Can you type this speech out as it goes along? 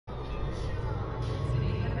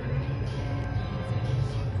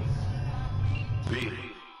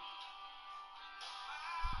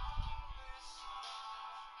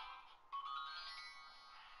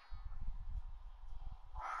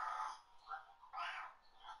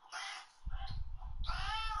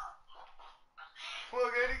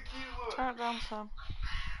Turn it down some.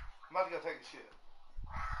 I'm about to go take a shit.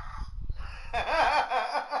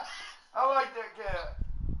 I like that cat.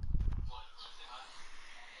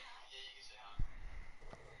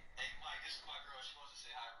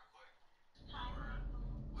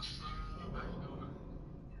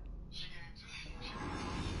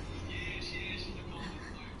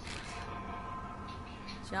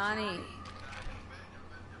 Johnny.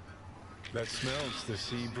 That smells the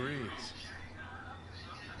sea breeze.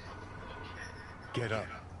 Get up.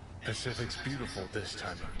 Pacific's beautiful this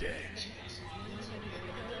time of day.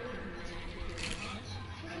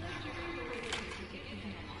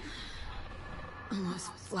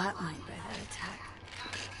 Almost flatlined by that attack.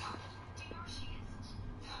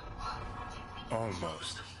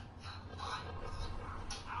 Almost.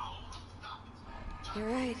 You're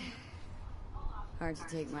right. Hard to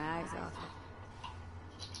take my eyes off it.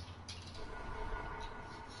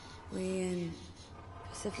 We in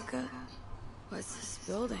Pacifica? What's this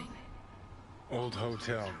building? Old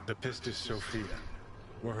hotel, the Pistis Sophia.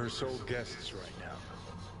 We're her sole guests right now.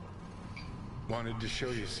 Wanted to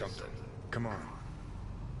show you something. Come on.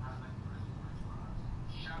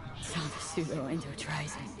 Saw the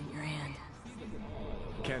pseudo-endotrizine in your hand.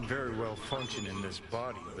 Can't very well function in this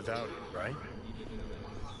body without it, right?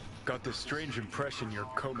 Got this strange impression your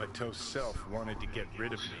comatose self wanted to get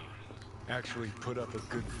rid of me. Actually put up a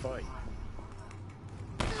good fight.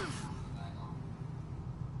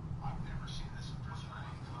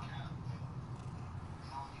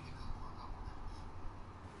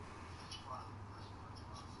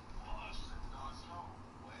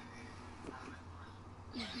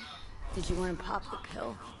 Did you want to pop the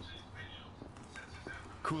pill?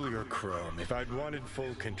 Coolier Chrome. If I'd wanted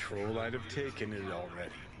full control, I'd have taken it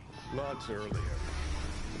already. Lots earlier.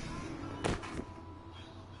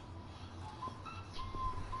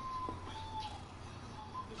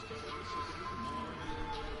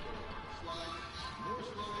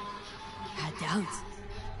 Had doubts.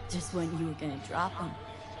 Just when you were gonna drop them,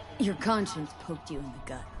 your conscience poked you in the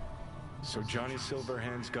gut. So Johnny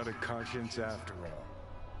Silverhand's got a conscience after all.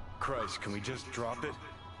 Christ, can we just drop it?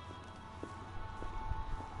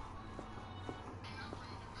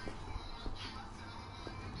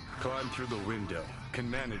 Climb through the window. Can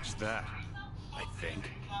manage that, I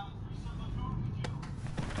think.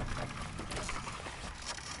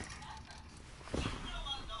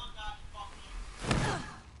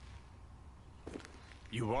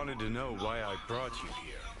 You wanted to know why I brought you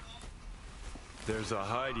here. There's a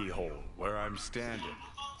hidey hole where I'm standing.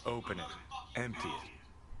 Open it. Empty it.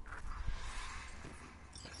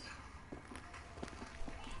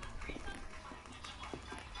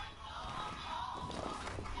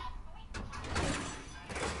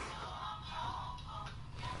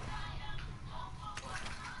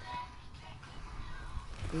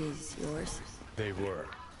 These yours? They were.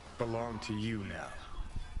 Belong to you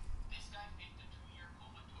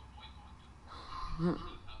now.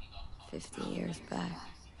 50 years back.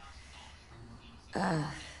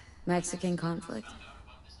 Mexican conflict?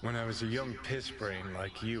 When I was a young pissbrain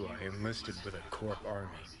like you, I enlisted with a Corp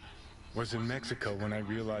army. Was in Mexico when I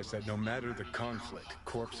realized that no matter the conflict,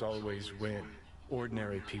 Corps always win.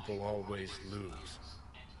 Ordinary people always lose.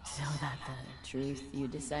 So that the truth you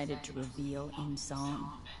decided to reveal in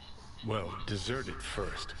song? Well, deserted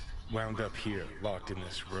first. Wound up here, locked in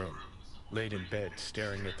this room. Laid in bed,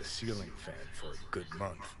 staring at the ceiling fan for a good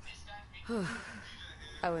month.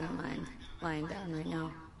 I wouldn't mind lying down right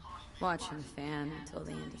now, watching the fan until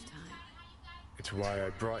the end of time. It's why I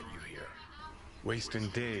brought you here. Wasting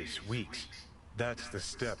days, weeks. That's the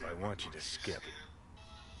step I want you to skip.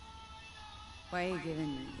 Why are you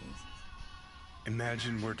giving me these?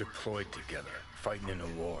 Imagine we're deployed together, fighting in a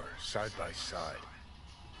war, side by side.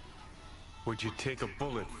 Would you take a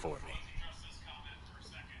bullet for me?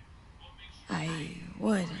 I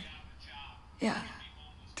would. Yeah.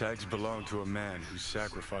 Tags belong to a man who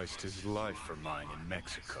sacrificed his life for mine in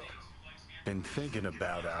Mexico. Been thinking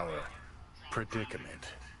about our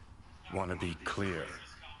predicament. Want to be clear.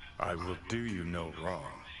 I will do you no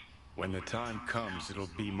wrong. When the time comes, it'll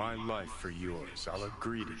be my life for yours. I'll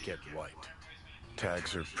agree to get wiped.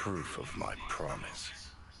 Tags are proof of my promise.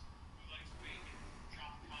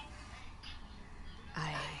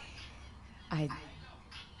 I'd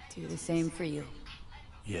do the same for you.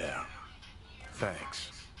 Yeah.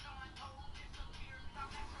 Thanks.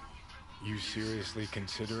 You seriously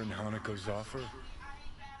considering Hanako's offer?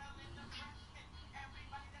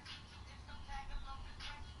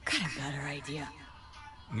 Got a better idea.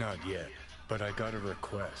 Not yet, but I got a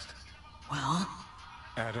request. Well?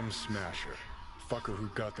 Adam Smasher. Fucker who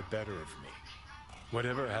got the better of me.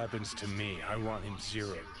 Whatever happens to me, I want him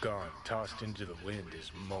zero, gone, tossed into the wind as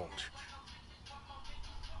mulch.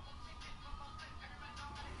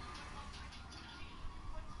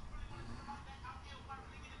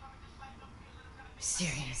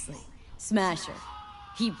 Seriously. Smasher.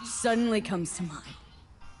 He suddenly comes to mind.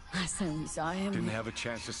 Last time we saw him... Didn't have a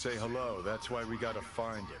chance to say hello. That's why we gotta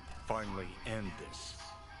find him. Finally end this.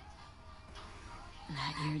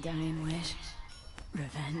 That your dying wish?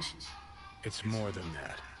 Revenge? It's more than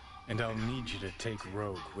that. And I'll need you to take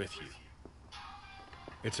Rogue with you.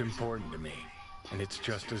 It's important to me, and it's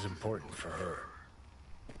just as important for her.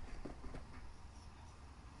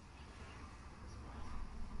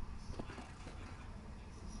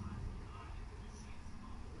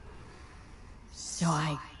 So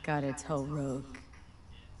I gotta tell Rogue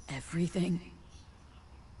everything?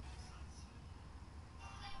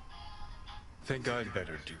 Think I'd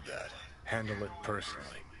better do that. Handle it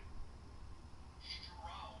personally.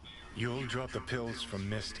 You'll drop the pills from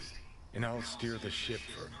Misty, and I'll steer the ship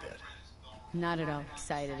for a bit. Not at all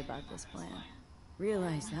excited about this plan.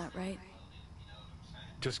 Realize that, right?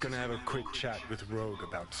 Just gonna have a quick chat with Rogue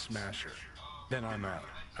about Smasher. Then I'm out,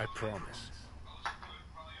 I promise.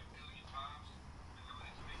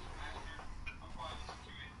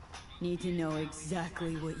 Need to know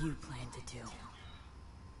exactly what you plan to do.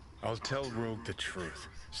 I'll tell Rogue the truth.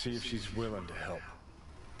 See if she's willing to help.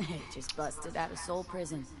 Hey, just busted out of soul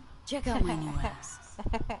prison. Check out my new ass.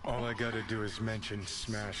 All I gotta do is mention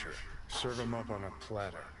Smasher. Serve him up on a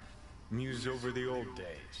platter. Muse over the old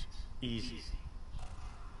days. Easy.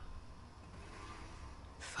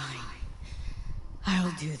 Fine.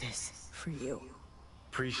 I'll do this for you.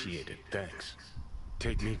 Appreciate it, thanks.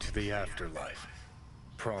 Take me to the afterlife.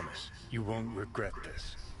 Promise, you won't regret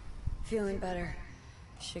this. Feeling better.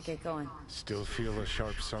 Should get going. Still feel a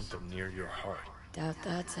sharp something near your heart. Doubt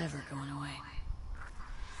that's ever going away.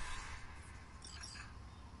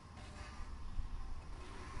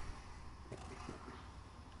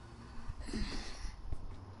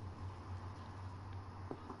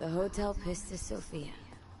 The Hotel Pista Sofia.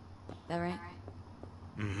 That right?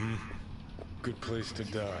 Mm-hmm. Good place to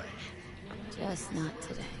die. Just not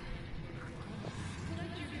today.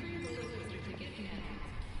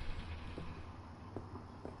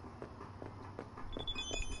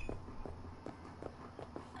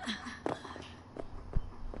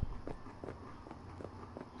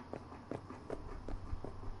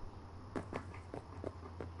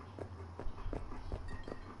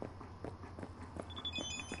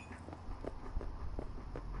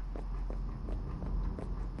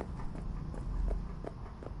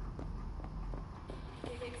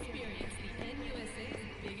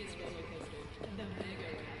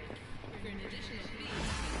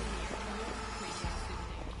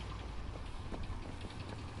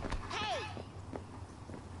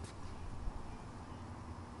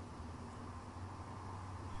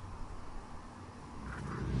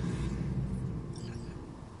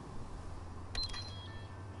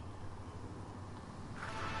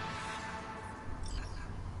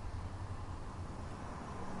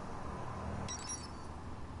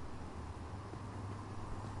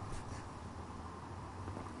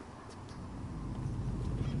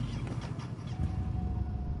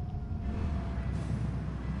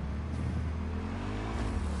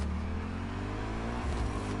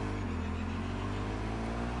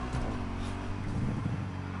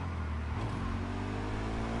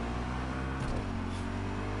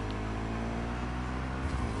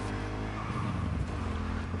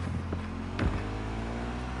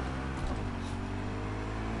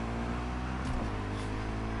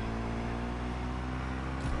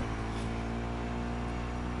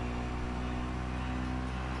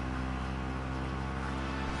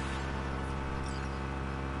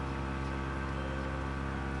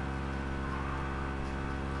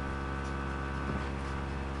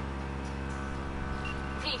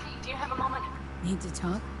 Do you have a moment? Need to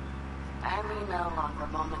talk? I mean, no longer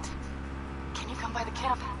moment. Can you come by the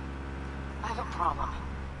camp? I have a problem.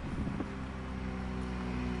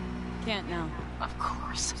 Can't now. Of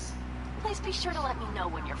course. Please be sure to let me know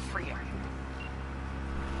when you're freer.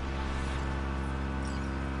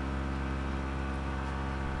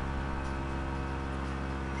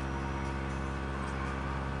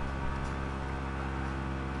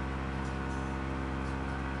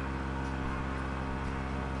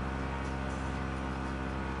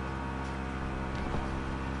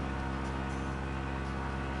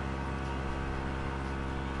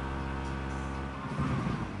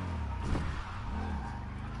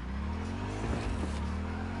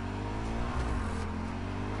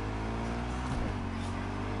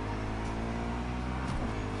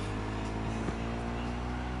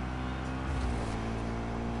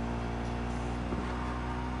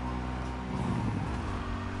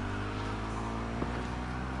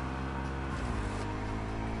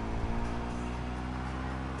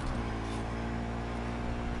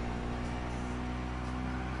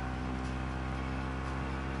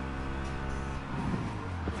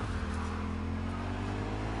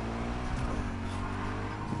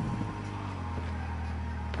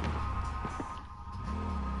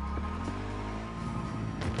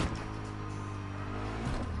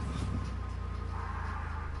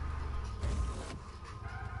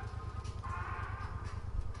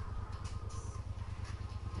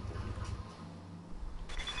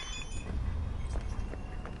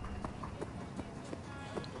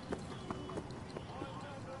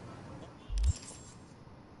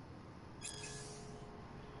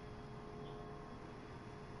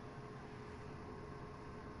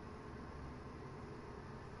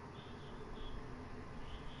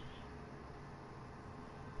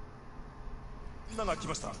 女が来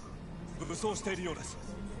ました。武装しているようです。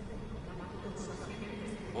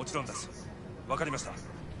もちろんです。わかりました。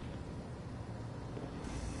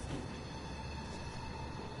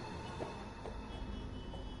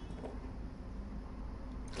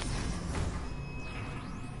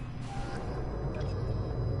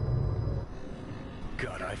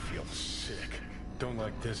God, I feel sick. Don't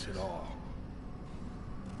like this at all.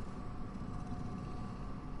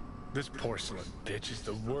 This porcelain bitch is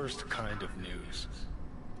the worst kind of news.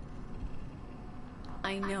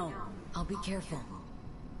 I know. I'll be careful.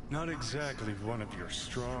 Not exactly one of your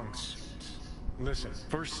strong suits. Listen,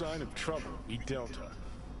 first sign of trouble, eat Delta.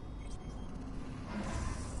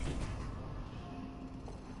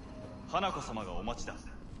 Hanako-samaがお待ちだ。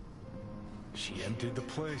 She emptied the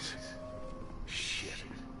place. Shit.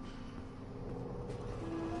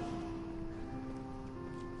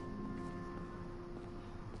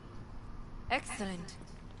 Excellent.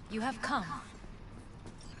 You have come.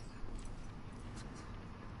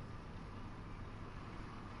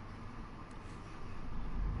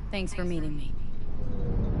 Thanks for meeting me.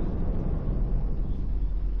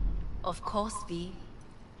 Of course, V.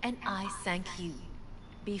 And I thank you.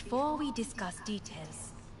 Before we discuss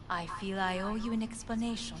details, I feel I owe you an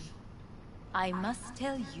explanation. I must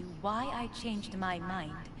tell you why I changed my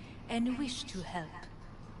mind and wish to help.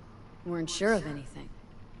 Weren't sure of anything.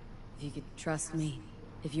 If you could trust me.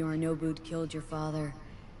 If Yorinobu'd killed your father...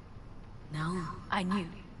 No. I knew.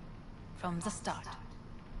 From the start.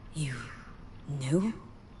 You... knew?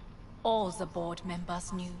 All the board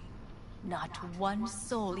members knew. Not one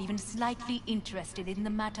soul even slightly interested in the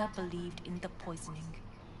matter believed in the poisoning.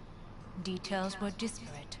 Details were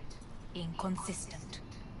disparate, inconsistent.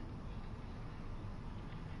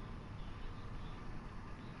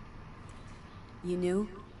 You knew,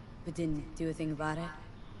 but didn't do a thing about it?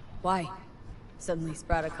 Why? Suddenly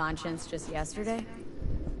sprout a conscience just yesterday?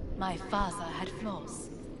 My father had flaws.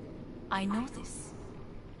 I know this.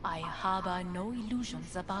 I harbor no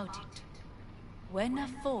illusions about it. When a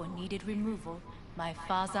foe needed removal, my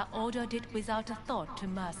father ordered it without a thought to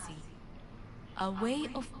mercy. A way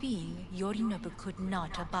of being Yorinobu could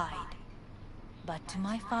not abide. But to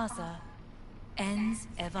my father, ends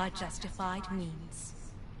ever justified means.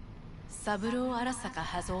 Saburo Arasaka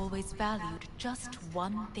has always valued just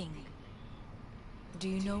one thing. Do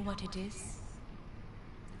you know what it is?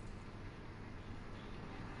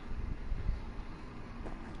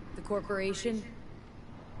 The corporation?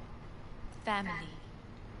 Family.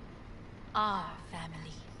 Our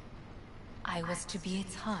family. I was to be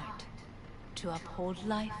its heart, to uphold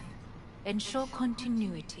life, ensure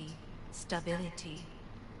continuity, stability,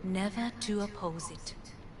 never to oppose it.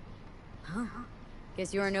 Huh.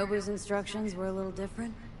 Guess Yorinobu's instructions were a little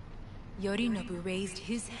different? Yorinobu raised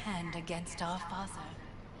his hand against our father,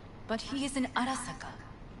 but he is an Arasaka.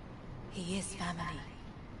 He is family.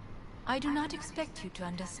 I do not expect you to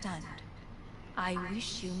understand. I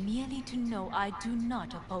wish you merely to know I do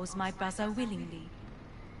not oppose my brother willingly.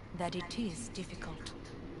 That it is difficult.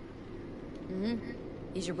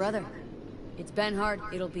 He's your brother. It's been hard,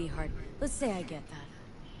 it'll be hard. Let's say I get that.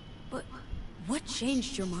 But what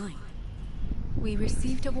changed your mind? We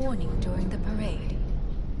received a warning during the parade.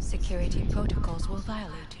 Security protocols were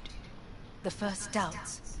violated. The first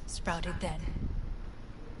doubts sprouted then.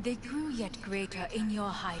 They grew yet greater in your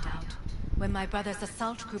hideout, when my brother's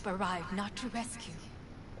assault group arrived not to rescue,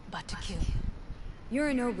 but to kill.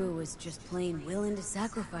 Yorinobu was just plain willing to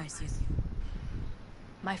sacrifice you.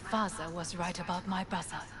 My father was right about my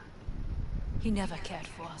brother. He never cared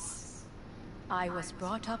for us. I was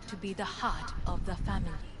brought up to be the heart of the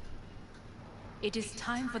family. It is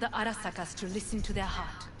time for the Arasakas to listen to their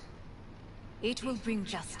heart. It will bring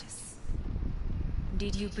justice.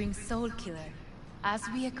 Did you bring Soul Killer, as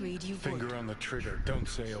we agreed you would? Finger on the trigger, don't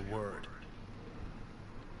say a word.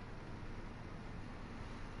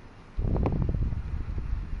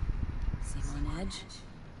 Seem on edge?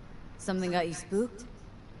 Something got you spooked?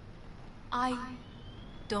 I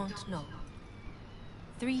don't know.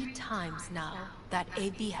 3 times now that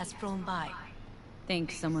AB has flown by.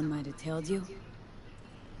 Think someone might have tailed you?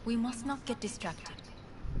 We must not get distracted.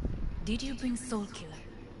 Did you bring Soul Killer?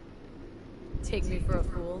 Take me for a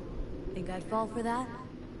fool? Think I'd fall for that?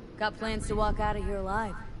 Got plans to walk out of here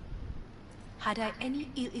alive. Had I any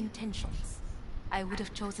ill intentions, I would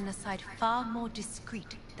have chosen a side far more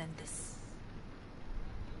discreet than this.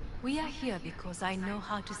 We are here because I know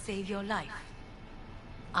how to save your life.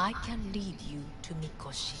 I can lead you to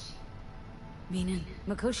Mikoshi. Meaning,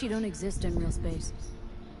 Mikoshi don't exist in real space.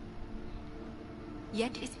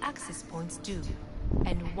 Yet its access points do,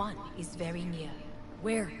 and one is very near.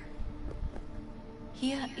 Where?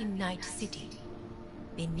 Here in Night City,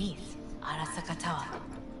 beneath Arasaka Tower.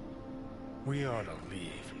 We ought to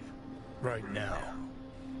leave. Right now.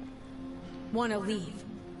 Wanna leave?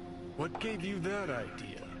 What gave you that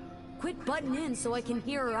idea? Quit butting in so I can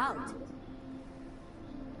hear her out.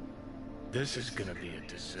 This is gonna be a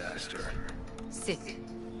disaster. Sit.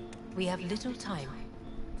 We have little time.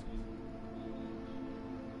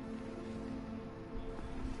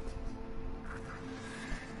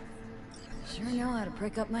 Sure know how to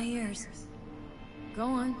prick up my ears. Go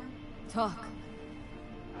on, talk.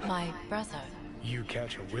 My brother. You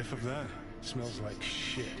catch a whiff of that? Smells like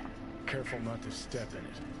shit. Careful not to step in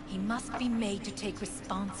it. He must be made to take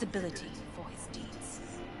responsibility for his deeds.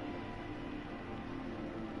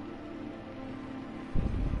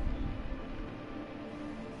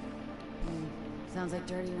 Sounds like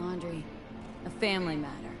dirty laundry. A family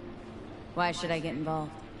matter. Why should I get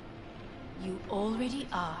involved? You already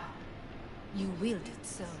are. You willed it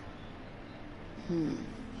so.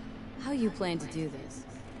 How you plan to do this?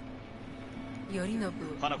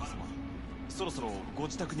 Yorinobu, 花子様、そろそろご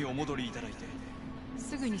自宅にお戻りいただいて。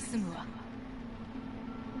すぐに済むわ。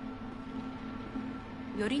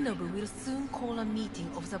Yorinobu will soon call a meeting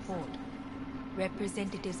of the board.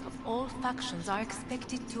 Representatives of all factions are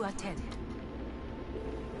expected to attend.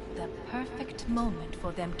 The perfect moment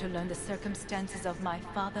for them to learn the circumstances of my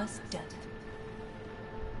father's death.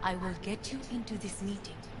 I will get you into this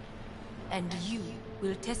meeting, and you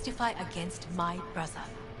will testify against my brother.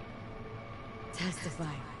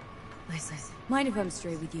 Testify. Listen, mind if I'm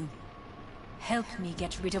straight with you? Help me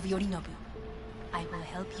get rid of Yorinobu. I will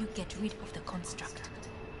help you get rid of the construct.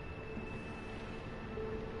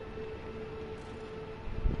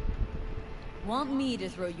 Want me to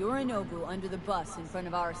throw Yorinobu under the bus in front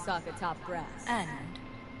of Arasaka top brass? And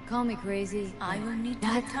Call me crazy. I will need to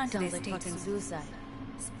That return to sounds the like States fucking soon. suicide.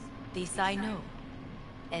 This I know.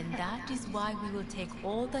 And that is why we will take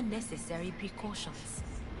all the necessary precautions.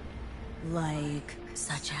 Like,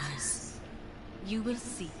 such as? You will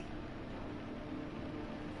see.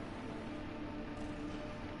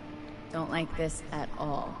 Don't like this at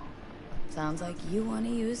all. Sounds like you want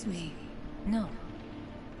to use me. No.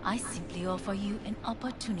 I simply offer you an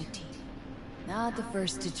opportunity. Not the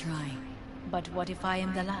first to try. But what if I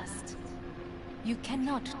am the last? You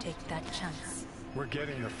cannot take that chance. We're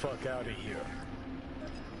getting the fuck out of here.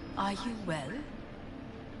 Are you well?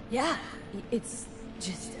 Yeah, it's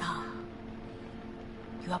just,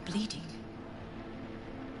 You are bleeding.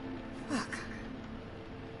 fuck.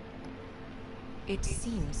 It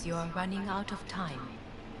seems you are running out of time.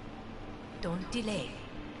 Don't delay.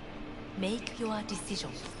 Make your decision.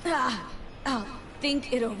 I'll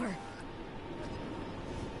think it over.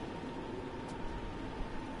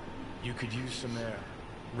 You could use some air.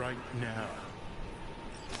 Right now.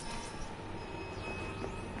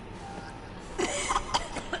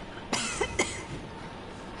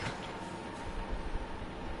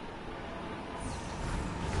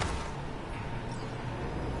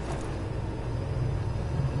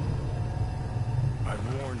 I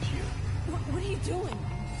warned you. What are you doing?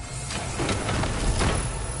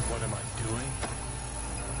 What am I doing?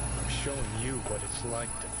 I'm showing you what it's like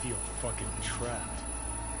to feel fucking trapped.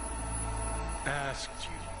 Asked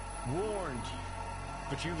you, warned you,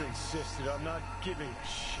 but you've insisted on not giving a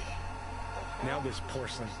shit. Now this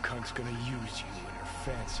porcelain cunt's gonna use you in her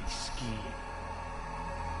fancy scheme.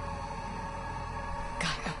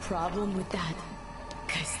 Got a problem with that?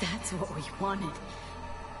 'Cause that's what we wanted.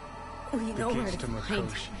 We know The where gates to to find.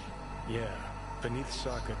 Makoshi. Yeah, beneath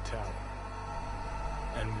Saka Tower.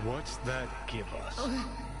 And what's that give us?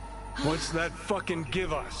 What's that fucking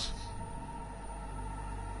give us?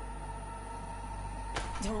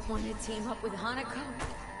 Don't want to team up with Hanako?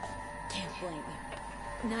 Can't blame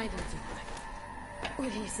you. Neither do I.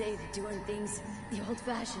 What do you say to doing things the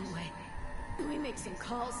old-fashioned way? We make some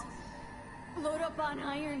calls, load up on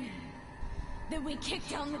iron, then we kick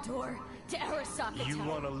down the door to Arasaka You Tower.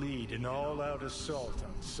 want to lead an all-out assault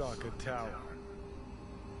on Saka Tower?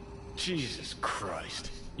 Jesus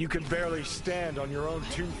Christ. You can barely stand on your own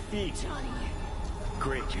 2 feet. Johnny,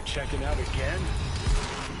 Great, you checking out again?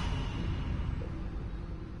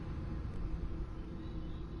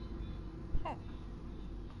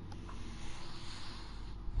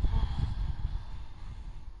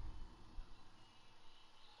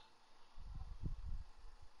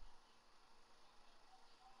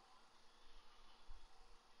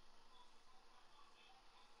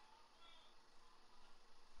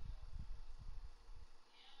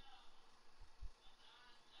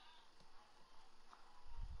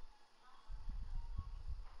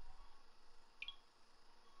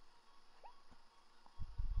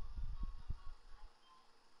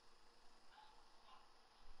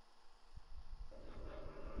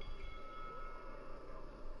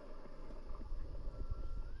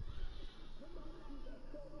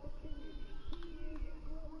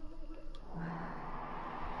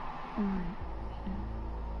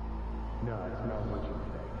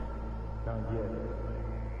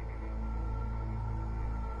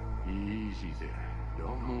 Easy there.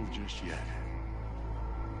 Don't move just yet.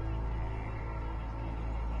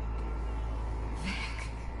 Vic.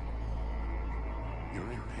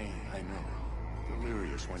 You're in pain, I know.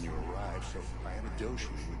 Delirious when you arrived, so I had to dose you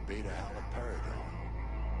with beta-haloperidol.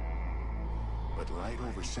 But light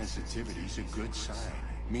oversensitivity's a good sign.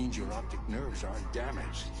 Means your optic nerves aren't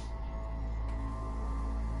damaged.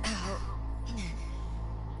 How'd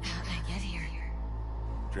I get here?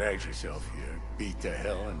 Dragged yourself here, beat to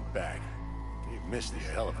hell and back. You missed a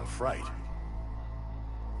hell of a fright.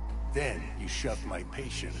 Then you shoved my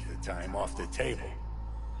patient at the time off the table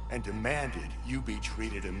and demanded you be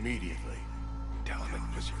treated immediately. Tell him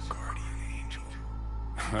it was your guardian angel.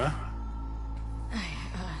 Huh? I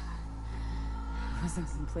wasn't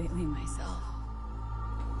completely myself.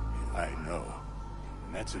 I know.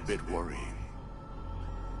 And that's a bit worrying.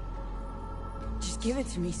 Just give it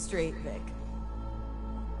to me straight, Vic.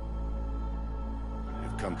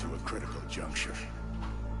 You've come to a critical juncture.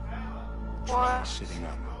 What? Try sitting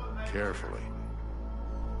up carefully.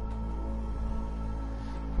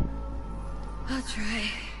 I'll try.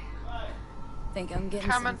 Think I'm getting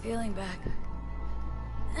some feeling back.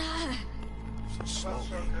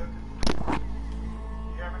 Slowly. You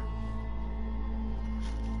hear me?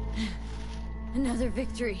 Another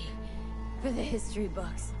victory for the history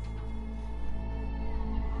books.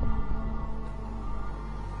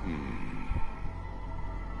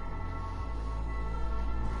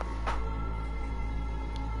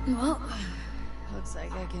 Well, looks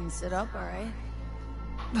like I can sit up all right.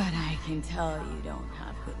 But I can tell you don't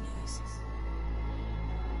have good news.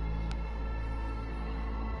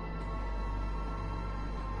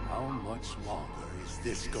 How much longer is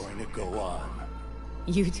this going to go on?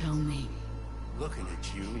 You tell me. Looking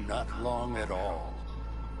at you, not long at all.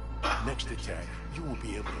 Next attack, you won't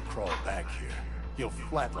be able to crawl back here. You'll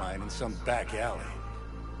flatline in some back alley.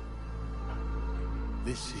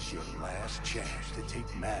 This is your last chance to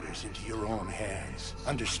take matters into your own hands.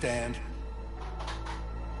 Understand?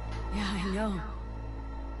 Yeah, I know.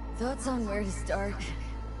 Thoughts on where to start?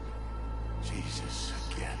 Jesus,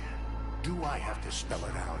 again. Do I have to spell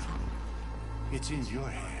it out? It's in your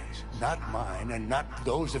hands, not mine, and not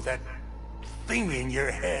those of that thing in your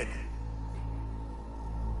head.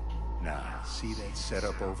 Now, see that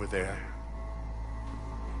setup over there?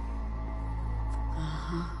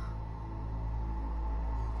 Uh-huh.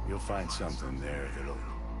 You'll find something there that'll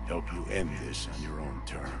help you end this on your own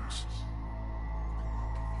terms.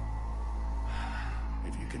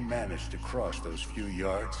 If you can manage to cross those few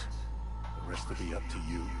yards, the rest will be up to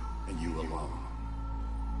you, and you alone.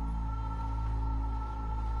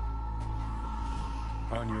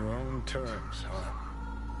 On your own terms, huh?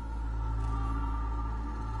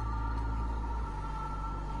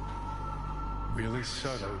 Really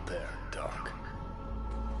subtle there, Doc.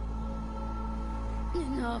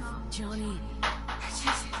 Enough, Johnny. I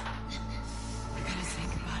gotta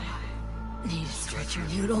think about it. Need a stretcher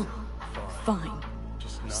noodle? Fine.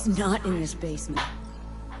 Just not in this basement.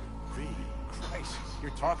 V, Christ,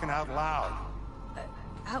 you're talking out loud.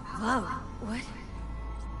 Out loud? What?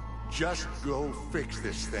 Just go fix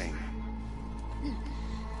this thing.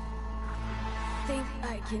 Think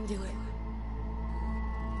I can do it.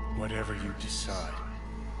 Whatever you decide,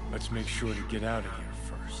 let's make sure to get out of here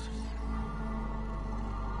first.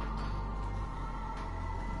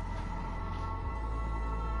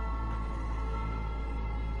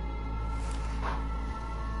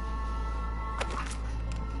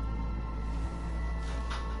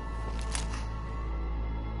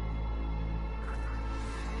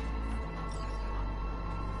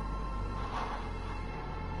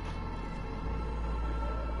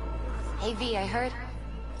 Hey V, I heard...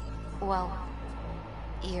 Well,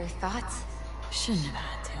 your thoughts? Shouldn't have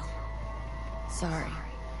had to. Sorry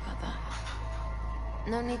about that.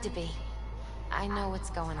 No need to be. I know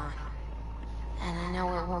what's going on. And I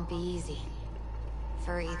know it won't be easy.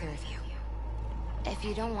 For either of you. If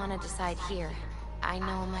you don't want to decide here, I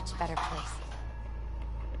know a much better place.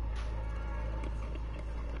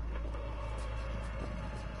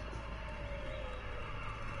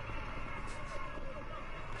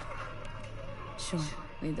 Sure,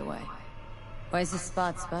 lead the way. Why is this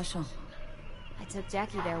spot special? I took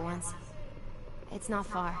Jackie there once. It's not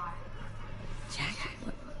far. Jack?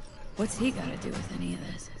 What's he got to do with any of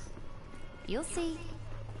this? You'll see.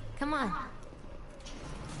 Come on.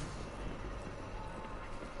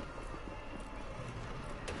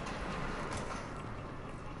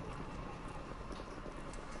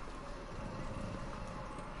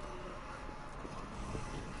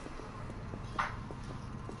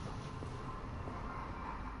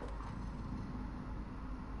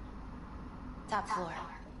 Top floor.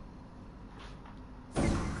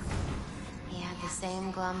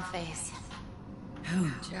 same glum face.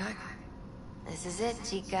 Who, Jack? This is it,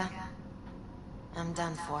 Chica. I'm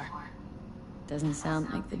done for. Doesn't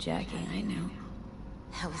sound like the Jackie I knew.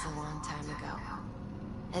 That was a long time ago.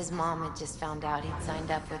 His mom had just found out he'd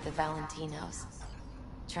signed up with the Valentinos.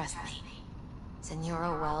 Trust me.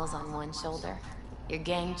 Senora Wells on one shoulder, your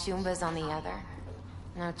gang Chumbas on the other.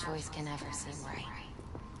 No choice can ever seem right.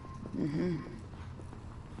 Mm-hmm.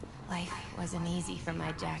 Life wasn't easy for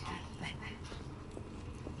my Jackie, but...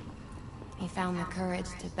 he found the courage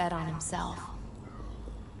to bet on himself.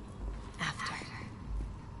 After.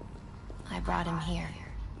 I brought him here.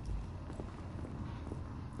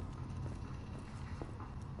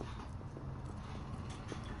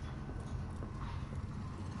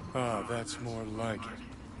 Ah, that's more like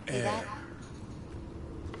it. See that?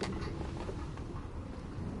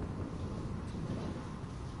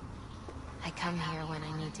 I come here when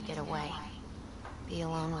I need to get away. Be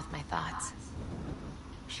alone with my thoughts.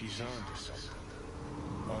 She's on to something.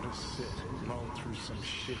 Ought to sit, mull through some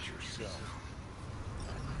shit yourself.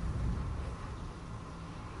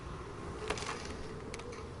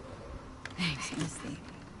 Thanks, Misty.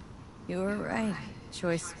 You were right.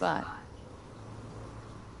 Choice spot.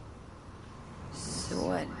 So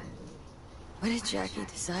what? What did Jackie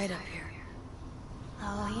decide up here?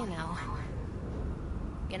 Oh, you know.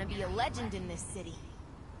 Gonna be a legend in this city.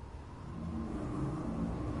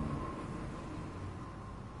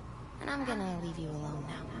 And I'm gonna leave you alone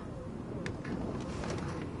now.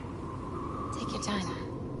 Take your time.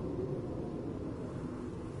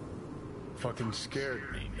 Fucking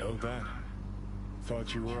scared me, know that?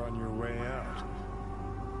 Thought you were on your way out.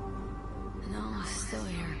 No, still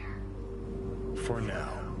here. For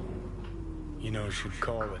now. You know, should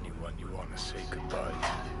call anyone you want to say goodbye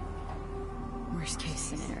to. Worst case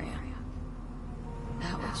scenario.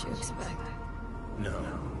 That what you expect? No.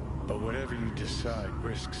 But whatever you decide,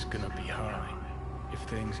 risk's gonna be high. If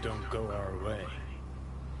things don't go our way.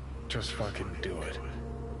 Just fucking do it.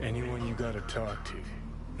 Anyone you gotta talk to,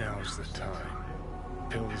 now's the time.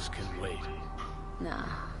 Pills can wait. Nah,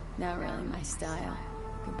 not really my style.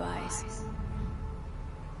 Goodbyes.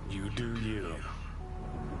 You do you.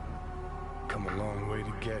 Come a long way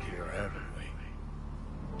to get here, haven't we?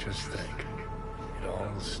 Just think. It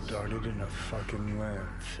all started in a fucking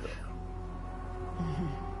landfill.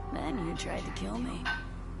 Then you tried to kill me.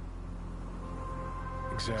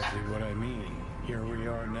 Exactly what I mean. Here we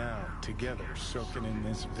are now, together, soaking in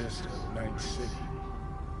this vista of Night City.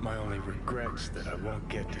 My only regret's that I won't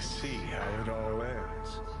get to see how it all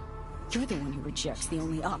ends. You're the one who rejects the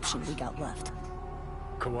only option we got left.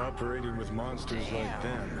 Cooperating with monsters like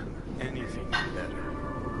them, anything's better.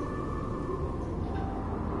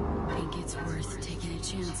 Think it's worth taking a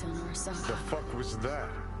chance on our side. The fuck was that?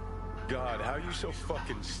 God, how you so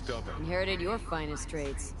fucking stubborn? Inherited your finest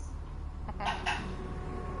traits.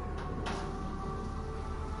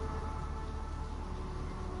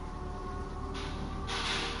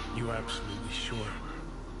 You absolutely sure?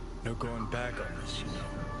 No going back on this, you know.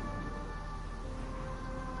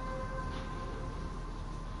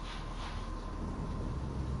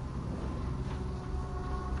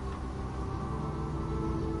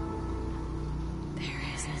 There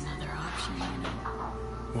is another option, you know.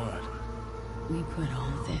 What? We put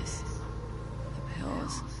all this, the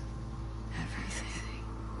pills, everything,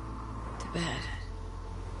 to bed.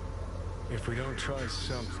 If we don't try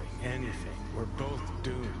something, anything, we're both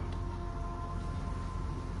doomed.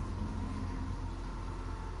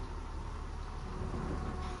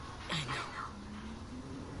 I know.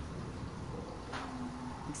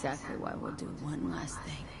 Exactly why we'll do one last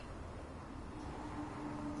thing.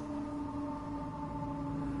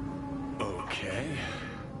 Okay.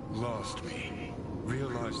 Lost me.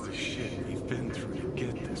 Realized the shit we've been through to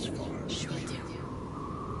get this far. Sure do.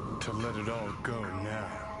 To let it all go now.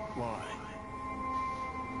 Why?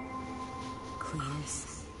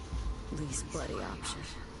 Cleanest, least bloody option.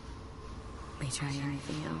 We try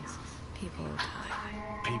anything else, people will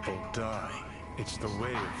die. People die. It's the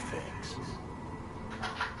way of things.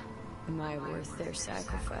 Am I worth their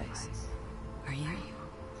sacrifice? Are you?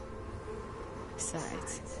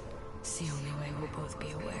 Besides, it's the only way we'll both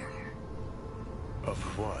be aware. Of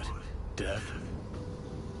what? Death?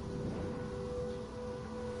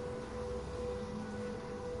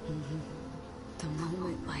 The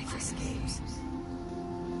moment life escapes.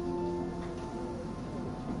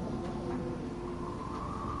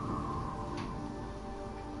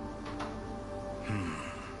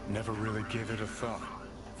 Never really gave it a thought.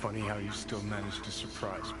 Funny how you still manage to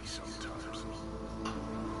surprise me sometimes.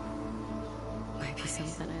 Might be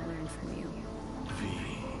something I learned from you. V,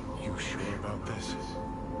 you sure about this?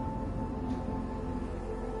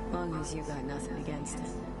 long as you got nothing against it.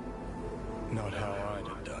 Not how I'd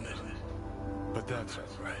have done it. But that's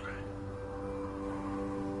all right.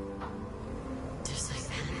 Just like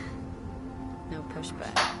that. No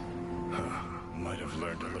pushback. Huh. Might have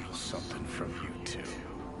learned a little something from you too.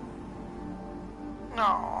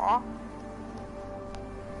 No.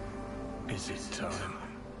 Is it time?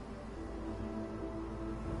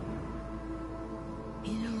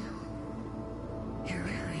 You know, it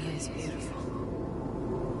really is beautiful.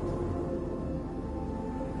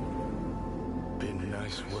 Been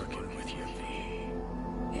nice working with you,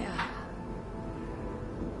 V. Yeah.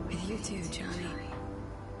 With you too, Johnny.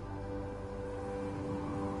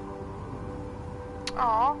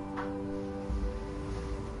 Aw.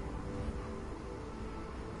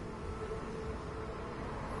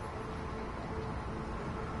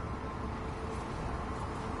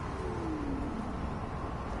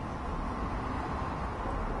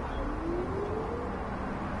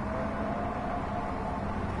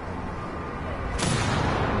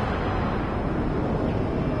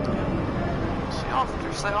 She offed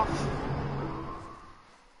herself.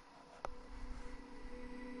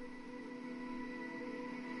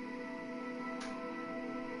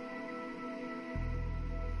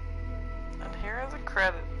 And here are the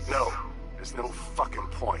credits. No, there's no fucking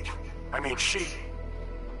point. I mean, she...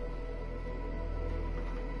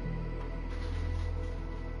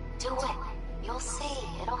 Do it. You'll see.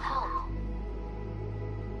 It'll help.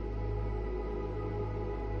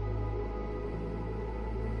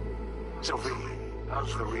 So, V,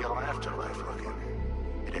 how's the real afterlife looking?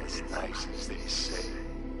 It is nice as they say.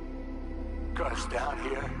 'Cause down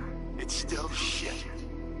here, it's still shit.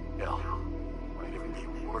 Hell, might even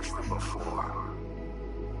be worse than before.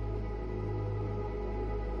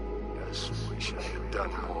 Just wish I had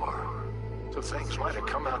done more. So things might have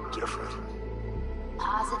come out different.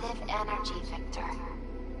 Positive energy, Victor.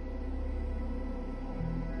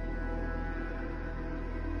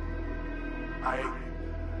 I'm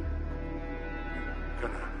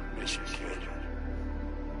gonna miss you, kid.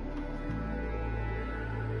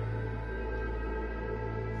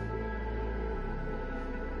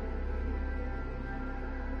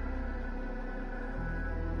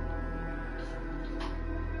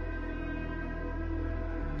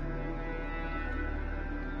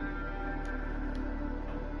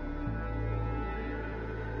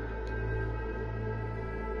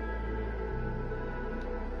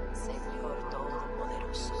 Señor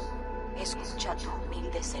Todopoderoso, escucha a tu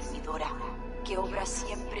humilde servidora, que obra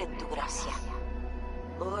siempre en tu gracia.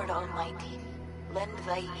 Lord Almighty, lend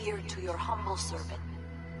thy ear to your humble servant,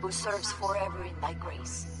 who serves forever in thy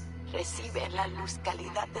grace. Recibe en la luz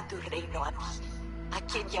calidad de tu reino a mí, a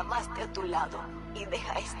quien llamaste a tu lado, y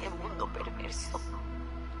deja este mundo perverso.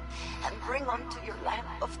 And bring unto your lamp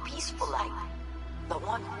of peaceful light, the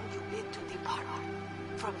one whom you bid to depart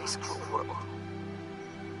from this cruel world.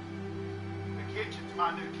 The kitchen's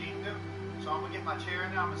my new kingdom, so I'm gonna get my chair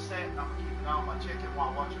in there, I'm gonna sit, and I'm gonna keep an eye on my chicken while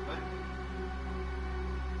I watch a movie.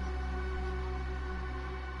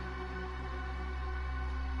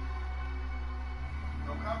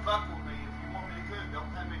 Don't come fuck with me. If you want me to cook,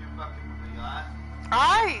 don't come in here fucking with me, alright?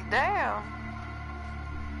 Ay, damn.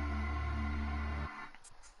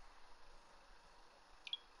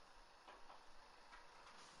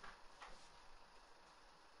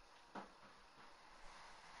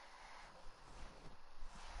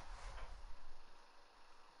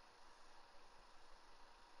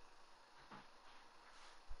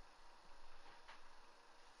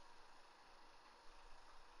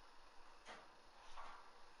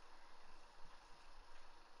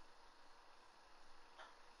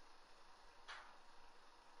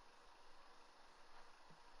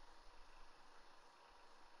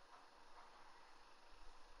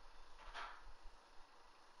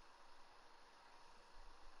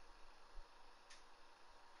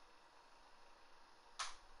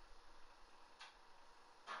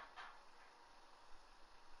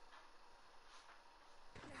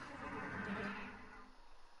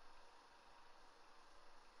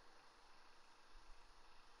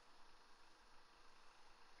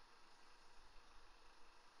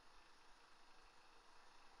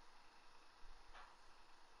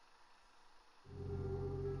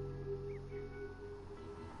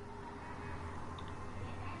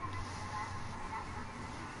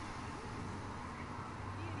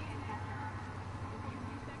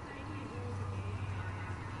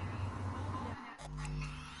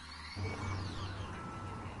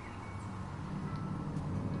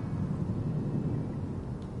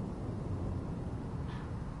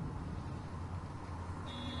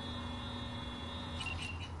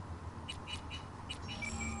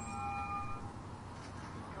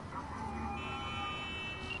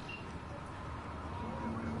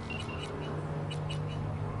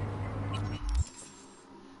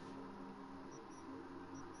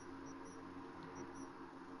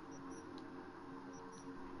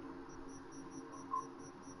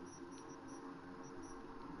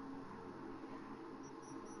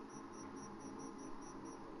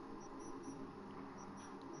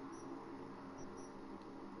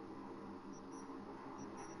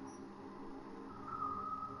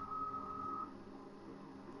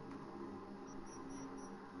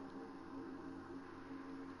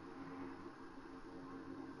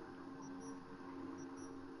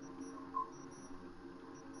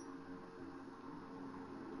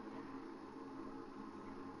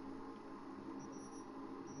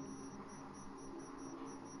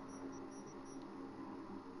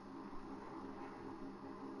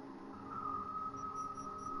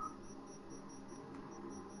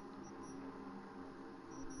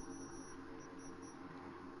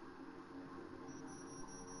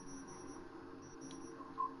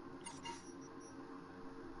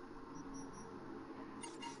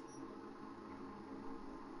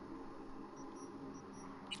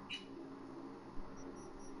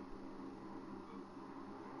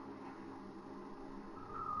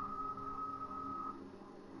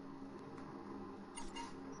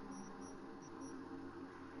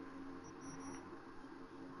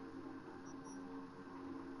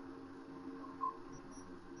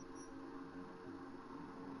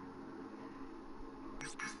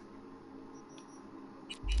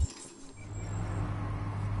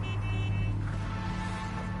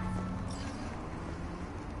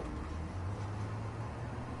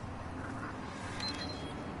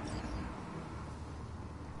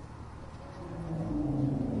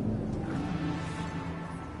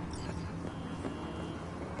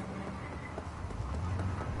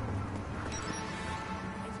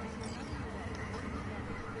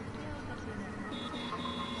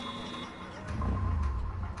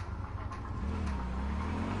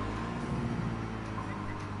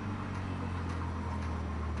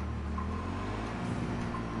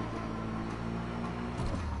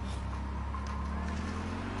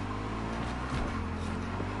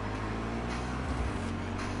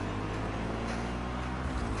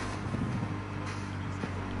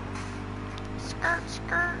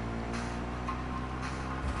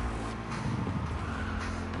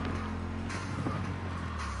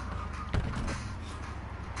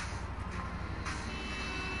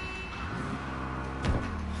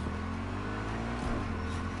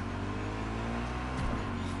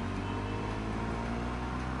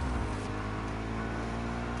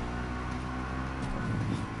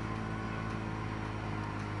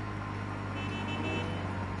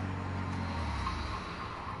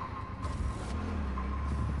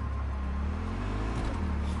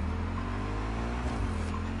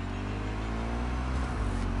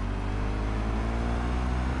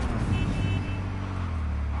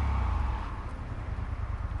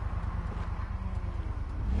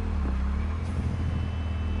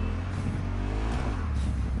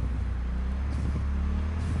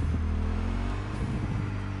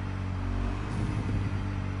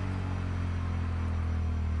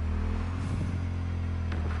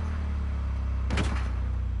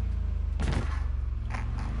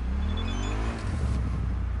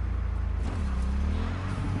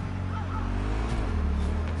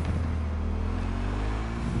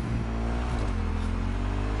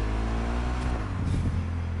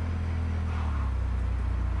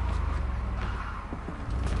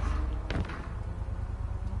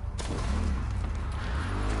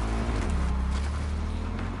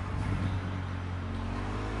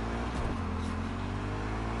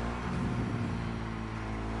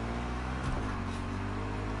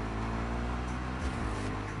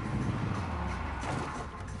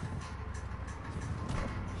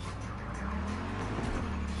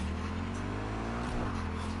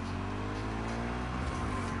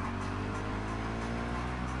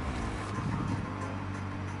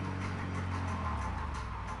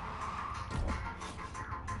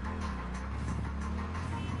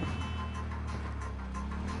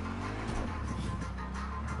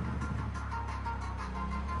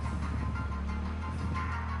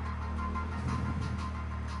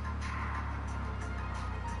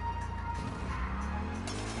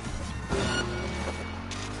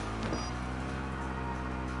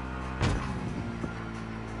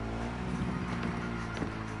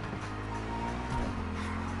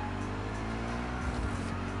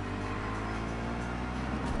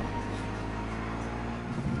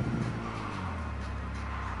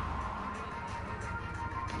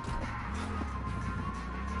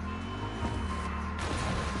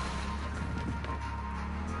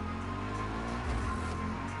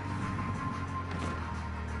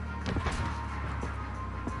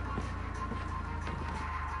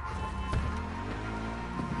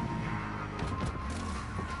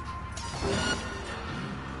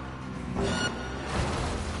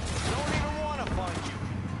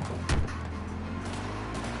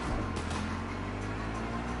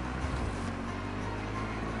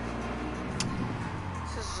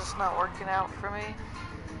 It's not working out for me.